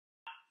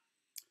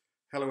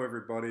Hello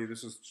everybody,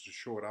 this is just a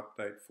short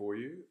update for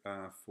you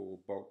for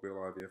bulk bill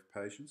IVF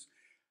patients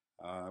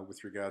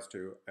with regards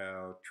to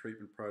our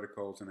treatment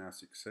protocols and our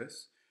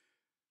success.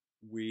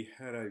 We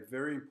had a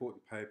very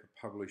important paper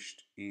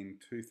published in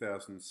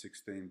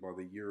 2016 by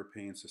the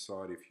European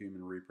Society of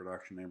Human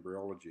Reproduction and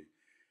Embryology.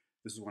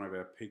 This is one of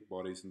our peak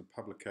bodies and the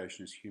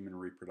publication is Human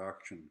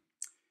Reproduction.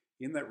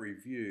 In that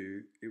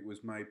review, it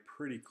was made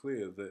pretty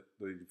clear that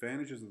the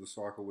advantages of the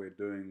cycle we're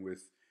doing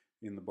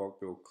in the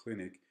bulk bill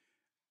clinic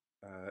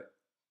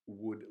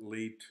would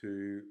lead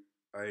to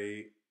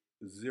a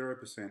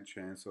 0%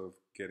 chance of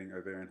getting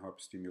ovarian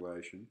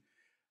hyperstimulation,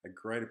 a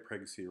greater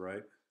pregnancy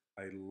rate,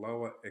 a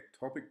lower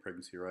ectopic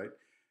pregnancy rate,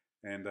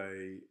 and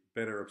a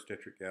better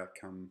obstetric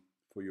outcome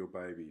for your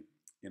baby.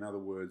 In other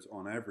words,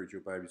 on average,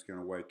 your baby's going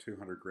to weigh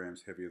 200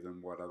 grams heavier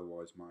than what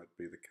otherwise might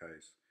be the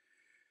case.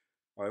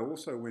 I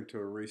also went to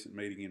a recent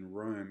meeting in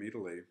Rome,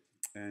 Italy,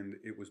 and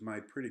it was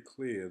made pretty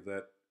clear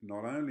that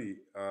not only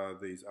are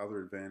these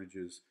other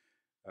advantages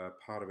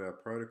part of our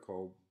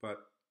protocol,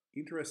 but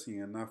interestingly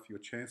enough, your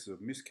chances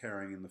of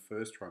miscarrying in the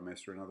first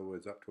trimester, in other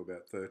words up to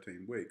about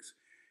 13 weeks,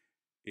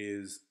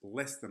 is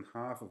less than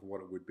half of what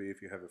it would be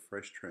if you have a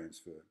fresh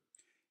transfer.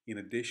 In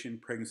addition,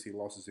 pregnancy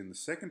losses in the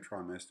second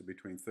trimester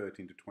between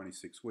 13 to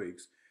 26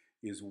 weeks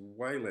is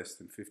way less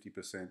than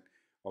 50%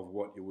 of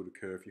what would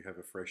occur if you have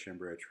a fresh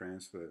embryo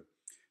transfer.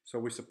 So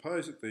we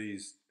suppose that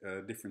these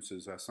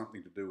differences are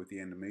something to do with the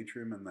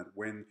endometrium, and that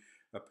when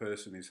a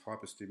person is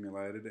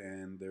hyperstimulated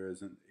and there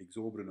is an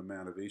exorbitant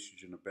amount of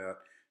estrogen about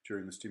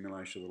during the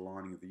stimulation of the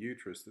lining of the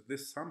uterus, that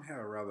this somehow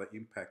or other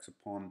impacts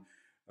upon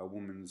a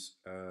woman's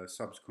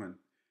subsequent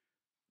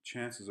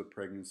chances of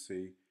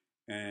pregnancy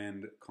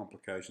and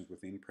complications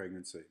within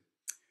pregnancy.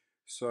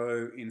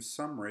 So in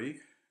summary,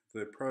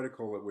 the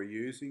protocol that we're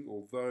using,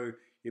 although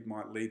it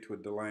might lead to a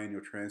delay in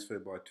your transfer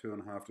by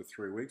 2.5 to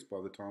 3 weeks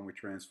by the time we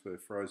transfer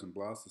frozen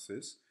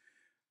blastocysts,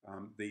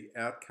 the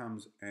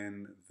outcomes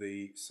and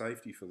the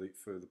safety for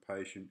the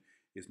patient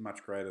is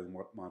much greater than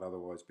what might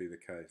otherwise be the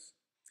case.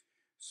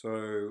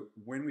 So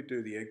when we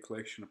do the egg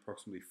collection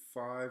approximately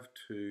 5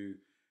 to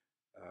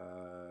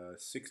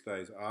 6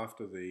 days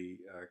after the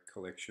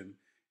collection,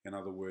 in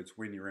other words,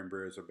 when your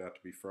embryo is about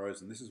to be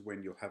frozen, this is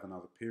when you'll have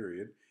another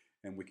period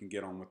and we can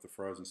get on with the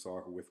frozen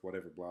cycle with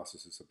whatever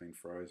blastocysts have been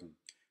frozen.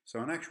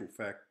 So in actual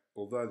fact,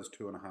 although there's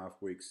 2.5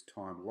 weeks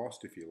time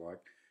lost, if you like,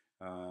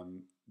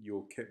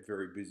 you're kept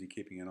very busy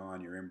keeping an eye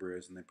on your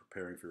embryos and then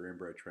preparing for your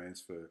embryo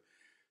transfer.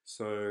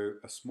 So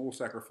a small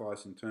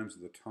sacrifice in terms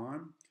of the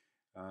time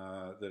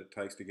that it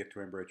takes to get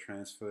to embryo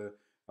transfer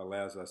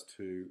allows us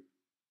to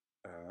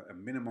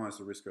minimize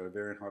the risk of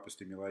ovarian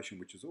hyperstimulation,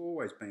 which has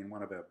always been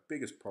one of our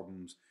biggest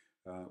problems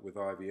with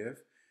IVF.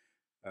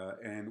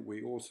 And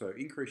we also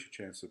increase your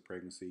chances of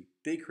pregnancy,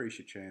 decrease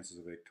your chances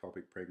of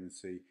ectopic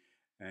pregnancy,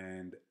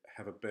 and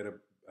have a better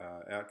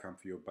outcome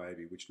for your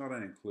baby, which not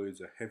only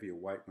includes a heavier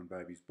weight when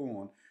baby's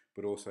born,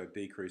 but also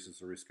decreases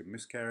the risk of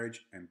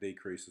miscarriage and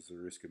decreases the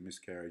risk of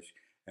miscarriage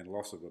and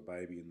loss of a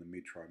baby in the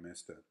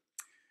mid-trimester.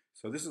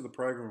 So this is the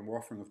program we're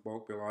offering with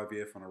bulk bill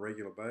IVF on a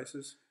regular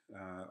basis.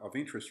 Of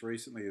interest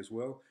recently as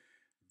well,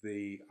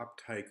 the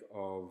uptake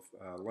of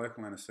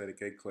local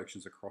anaesthetic egg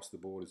collections across the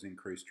board has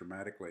increased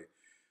dramatically.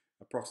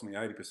 Approximately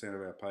 80%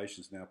 of our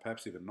patients now,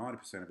 perhaps even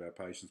 90% of our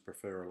patients,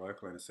 prefer a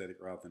local anaesthetic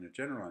rather than a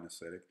general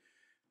anaesthetic.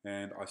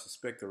 And I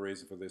suspect the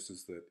reason for this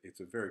is that it's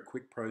a very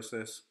quick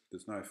process.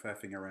 There's no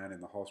faffing around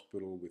in the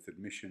hospital with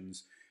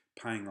admissions,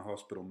 paying the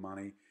hospital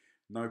money,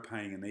 no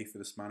paying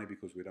anaesthetist money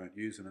because we don't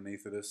use an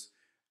anaesthetist,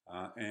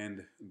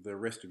 and the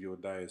rest of your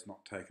day is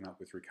not taken up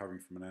with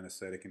recovering from an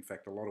anaesthetic. In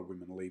fact, a lot of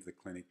women leave the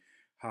clinic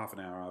half an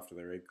hour to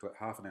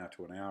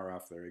an hour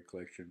after their egg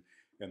collection,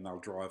 and they'll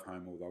drive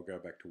home or they'll go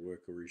back to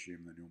work or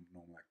resume their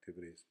normal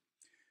activities.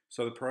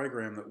 So the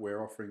program that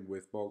we're offering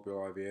with bulk bill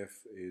IVF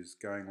is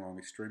going along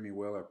extremely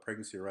well. Our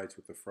pregnancy rates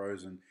with the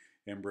frozen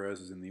embryos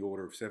is in the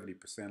order of 70%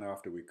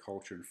 after we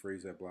culture and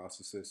freeze our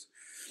blastocysts,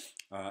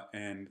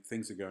 and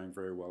things are going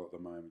very well at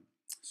the moment.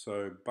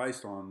 So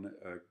based on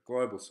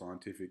global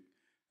scientific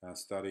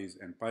studies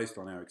and based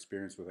on our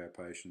experience with our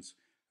patients,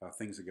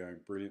 things are going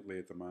brilliantly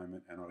at the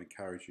moment, and I'd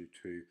encourage you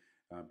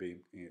to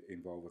be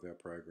involved with our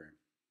program.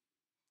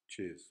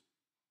 Cheers.